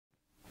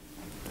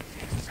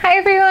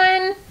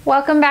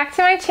Welcome back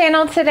to my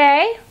channel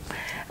today.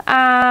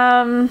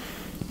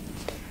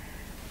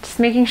 Just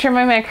making sure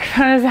my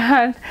microphone is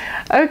on.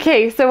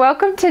 Okay, so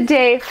welcome to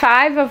day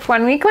 5 of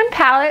 1 Week 1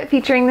 palette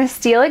featuring the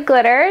Stila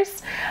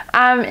glitters.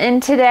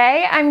 And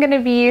today I'm going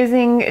to be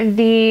using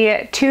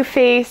the Too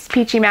Faced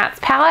Peachy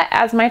Mattes palette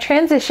as my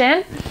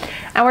transition.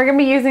 And we're going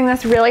to be using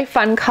this really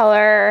fun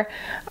color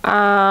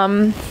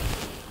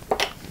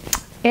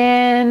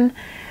in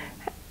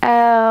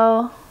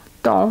El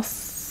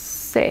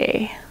Douce.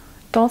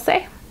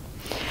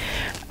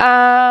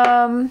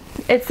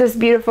 It's this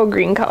beautiful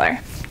green color.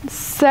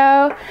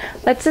 So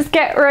let's just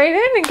get right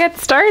in and get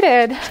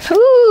started.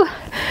 Ooh.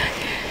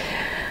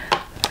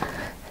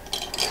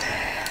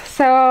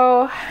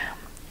 So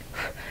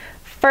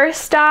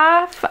first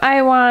off,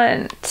 I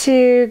want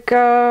to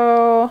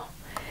go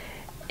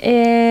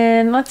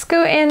in, let's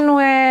go in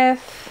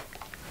with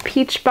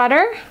peach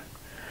butter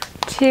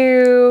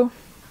to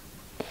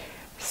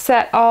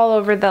set all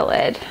over the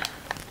lid.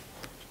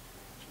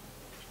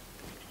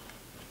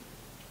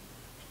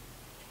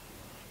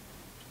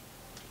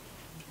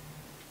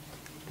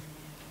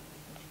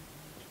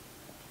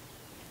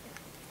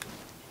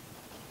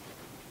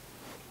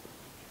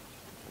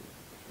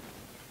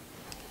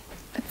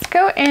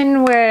 Go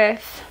in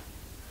with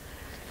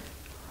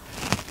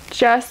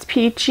just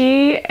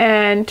Peachy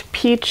and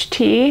Peach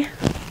Tea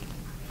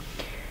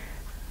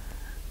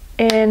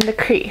in the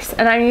crease,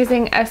 and I'm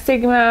using a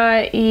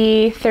Sigma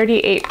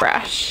E38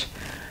 brush.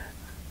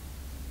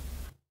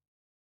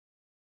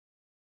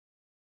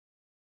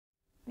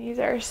 These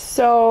are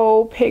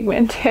so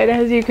pigmented,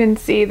 as you can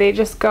see. They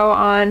just go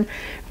on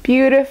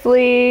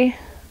beautifully.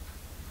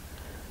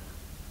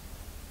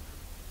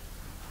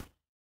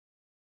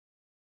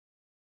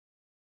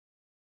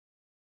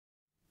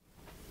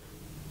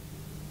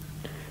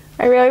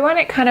 I really want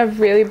it kind of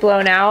really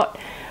blown out,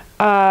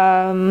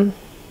 the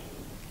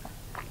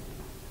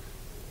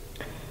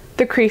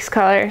crease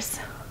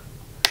colors.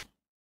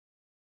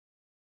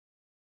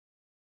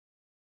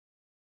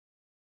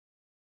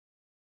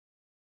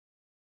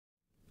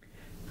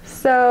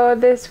 So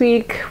this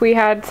week we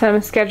had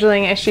some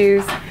scheduling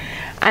issues,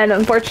 and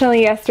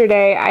unfortunately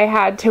yesterday I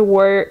had to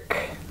work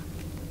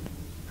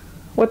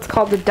what's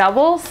called the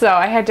double, so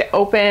I had to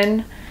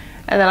open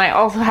and then I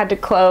also had to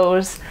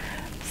close.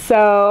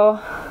 So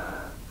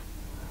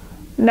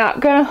not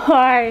gonna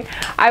lie,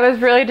 I was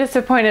really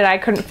disappointed I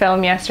couldn't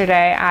film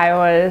yesterday. I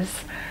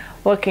was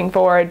looking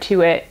forward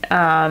to it,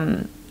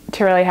 to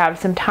really have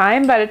some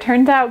time, but it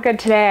turns out good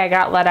today. I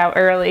got let out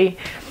early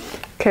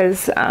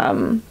because they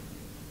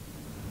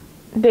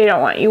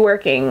don't want you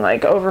working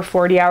like over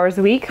 40 hours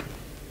a week.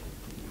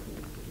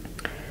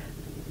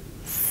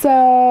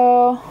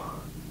 So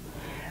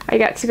I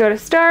got to go to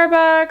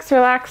Starbucks,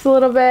 relax a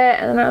little bit,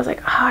 and then I was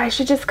like, oh, I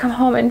should just come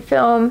home and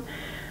film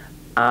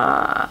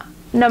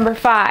number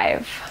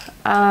 5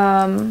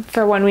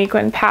 for 1 Week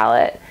 1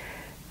 palette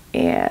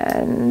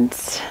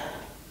and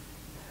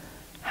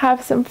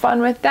have some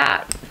fun with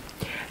that.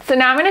 So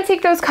now I'm going to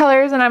take those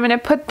colors and I'm going to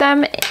put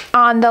them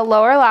on the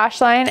lower lash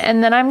line,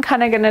 and then I'm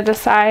kind of going to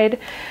decide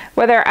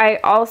whether I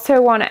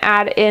also want to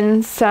add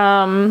in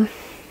some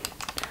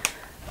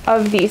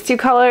of these two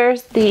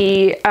colors,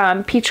 the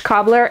Peach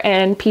Cobbler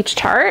and Peach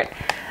Tart,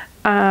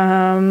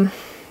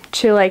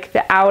 to like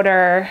the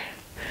outer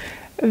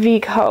V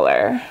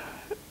color.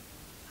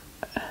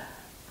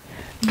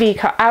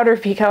 Outer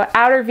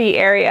V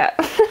area.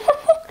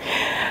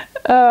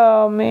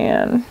 Oh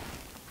man.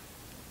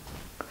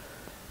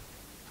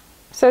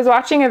 So I was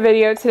watching a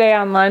video today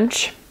on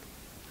lunch,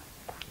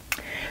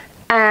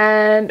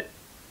 and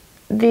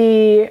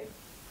the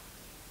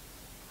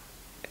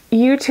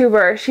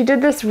YouTuber, she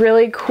did this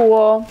really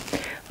cool,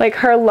 like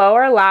her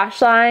lower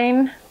lash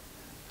line,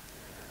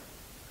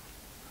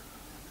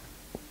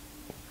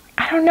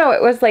 I don't know,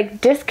 it was like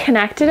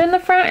disconnected in the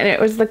front, and it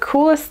was the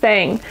coolest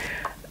thing.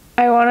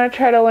 I want to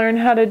try to learn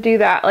how to do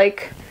that.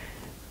 Like,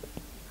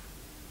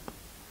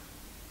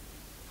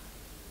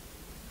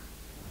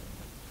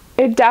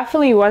 it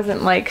definitely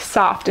wasn't like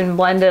soft and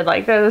blended.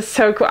 Like, that was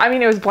so cool. I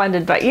mean, it was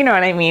blended, but you know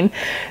what I mean.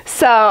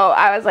 So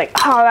I was like,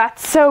 oh,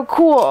 that's so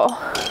cool.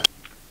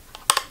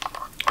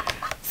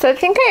 So I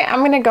think I'm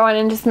going to go in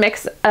and just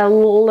mix a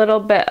little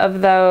bit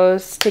of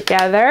those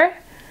together,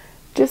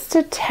 just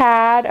a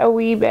tad, a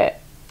wee bit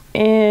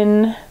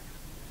in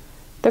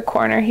the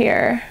corner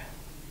here,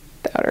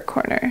 the outer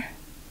corner.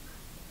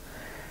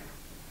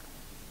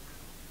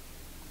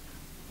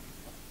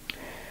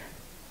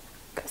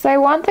 Because I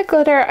want the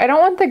glitter, I don't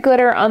want the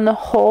glitter on the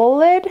whole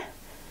lid.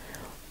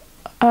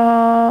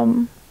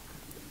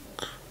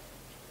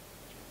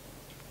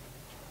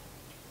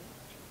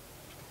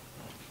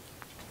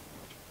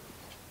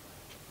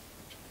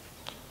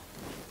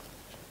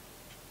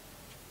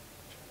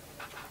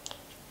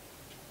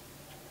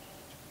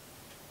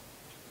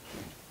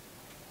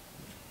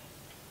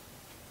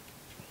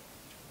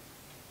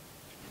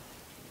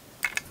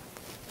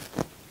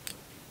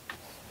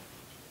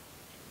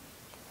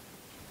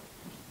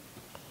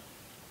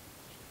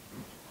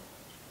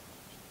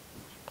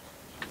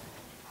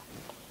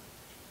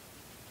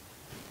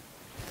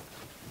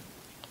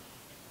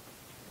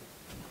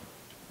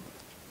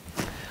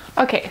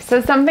 Okay,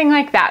 so something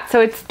like that.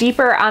 So it's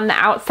deeper on the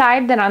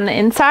outside than on the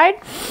inside.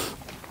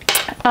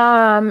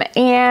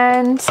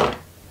 And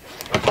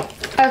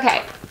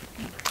okay,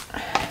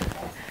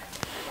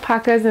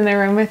 Paco's in the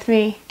room with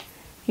me.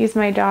 He's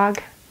my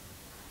dog.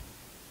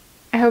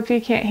 I hope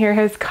you can't hear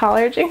his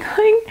collar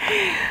jingling.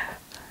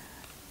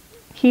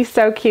 He's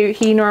so cute.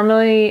 He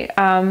normally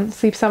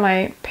sleeps on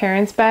my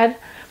parents' bed,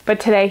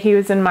 but today he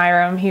was in my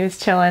room. He was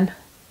chilling.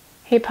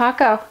 Hey,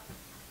 Paco.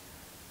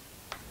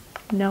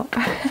 Nope.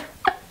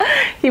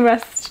 He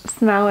must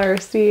smell or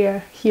see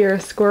hear a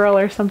squirrel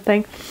or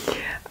something.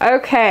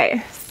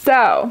 Okay,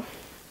 so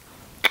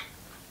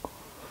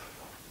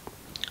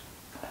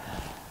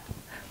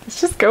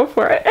let's just go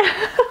for it.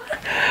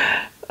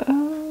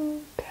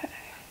 Okay.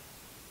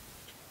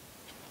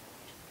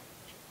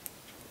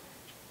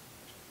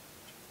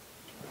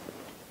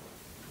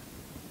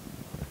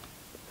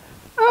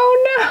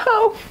 Oh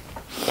no!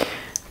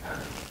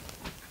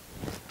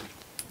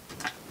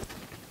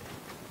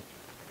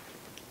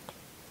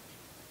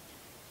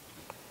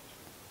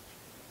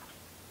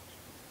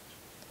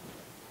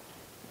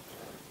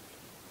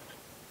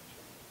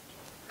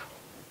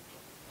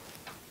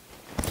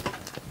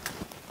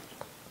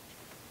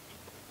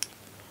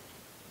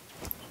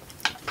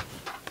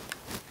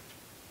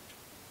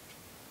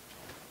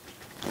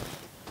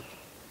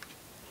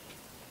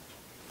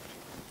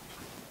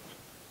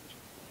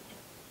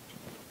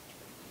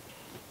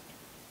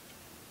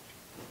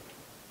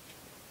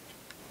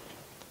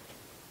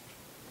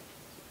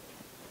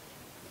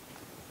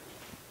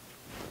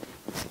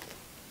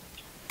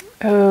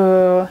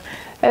 Oh,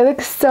 it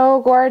looks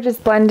so gorgeous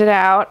blended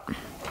out.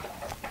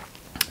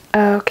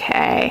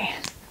 Okay.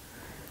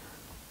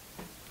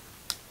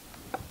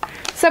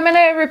 So I'm going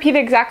to repeat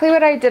exactly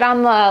what I did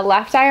on the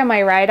left eye on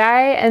my right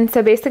eye. And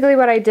so basically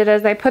what I did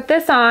is I put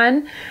this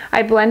on,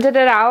 I blended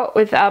it out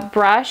with a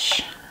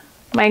brush,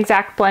 my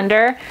exact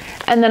blender,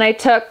 and then I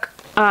took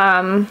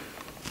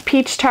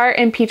Peach Tart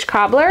and Peach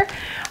Cobbler,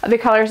 the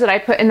colors that I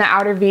put in the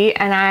outer V,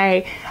 and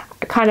I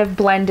kind of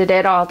blended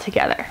it all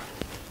together.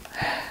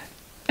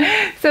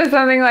 So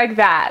something like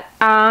that.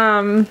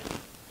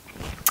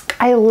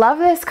 I love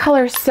this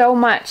color so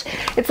much.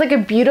 It's like a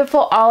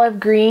beautiful olive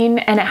green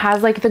and it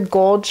has like the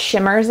gold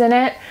shimmers in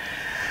it.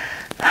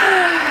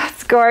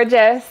 It's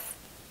gorgeous.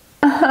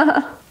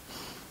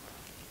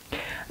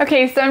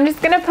 Okay, so I'm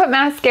just gonna put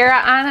mascara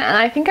on and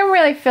I think I'm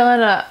really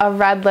feeling a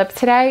red lip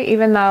today,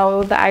 even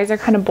though the eyes are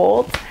kind of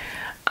bold.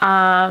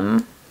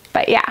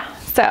 But yeah,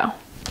 so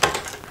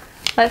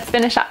let's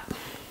finish up.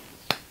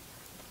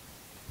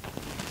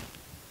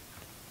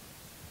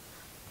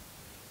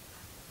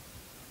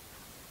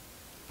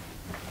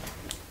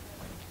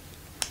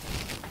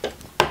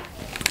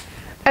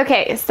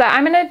 Okay, so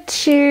I'm gonna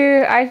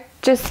choose, I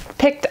just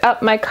picked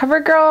up my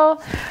Covergirl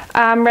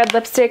red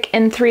lipstick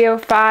in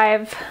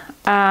 305,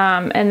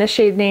 and the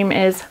shade name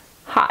is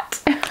Hot.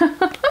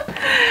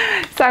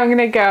 So I'm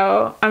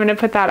gonna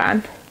put that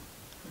on.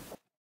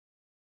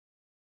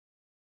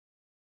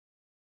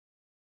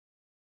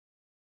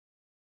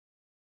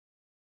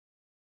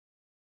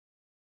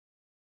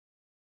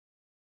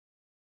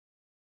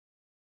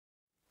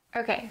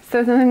 Okay,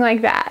 so something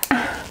like that.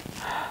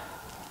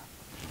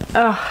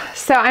 Oh,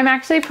 so I'm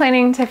actually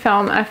planning to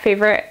film a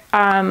favorite,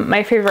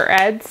 my favorite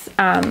reds,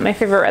 my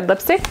favorite red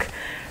lipstick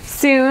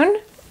soon.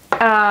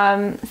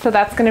 So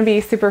that's going to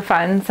be super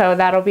fun. So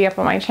that'll be up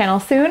on my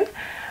channel soon.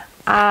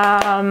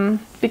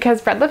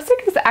 Because red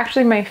lipstick is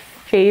actually my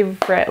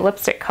favorite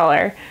lipstick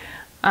color.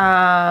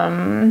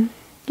 Yeah.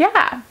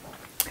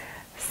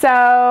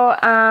 So,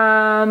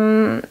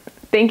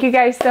 thank you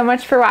guys so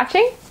much for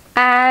watching,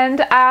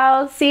 and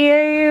I'll see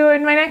you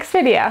in my next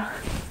video.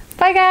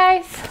 Bye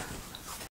guys.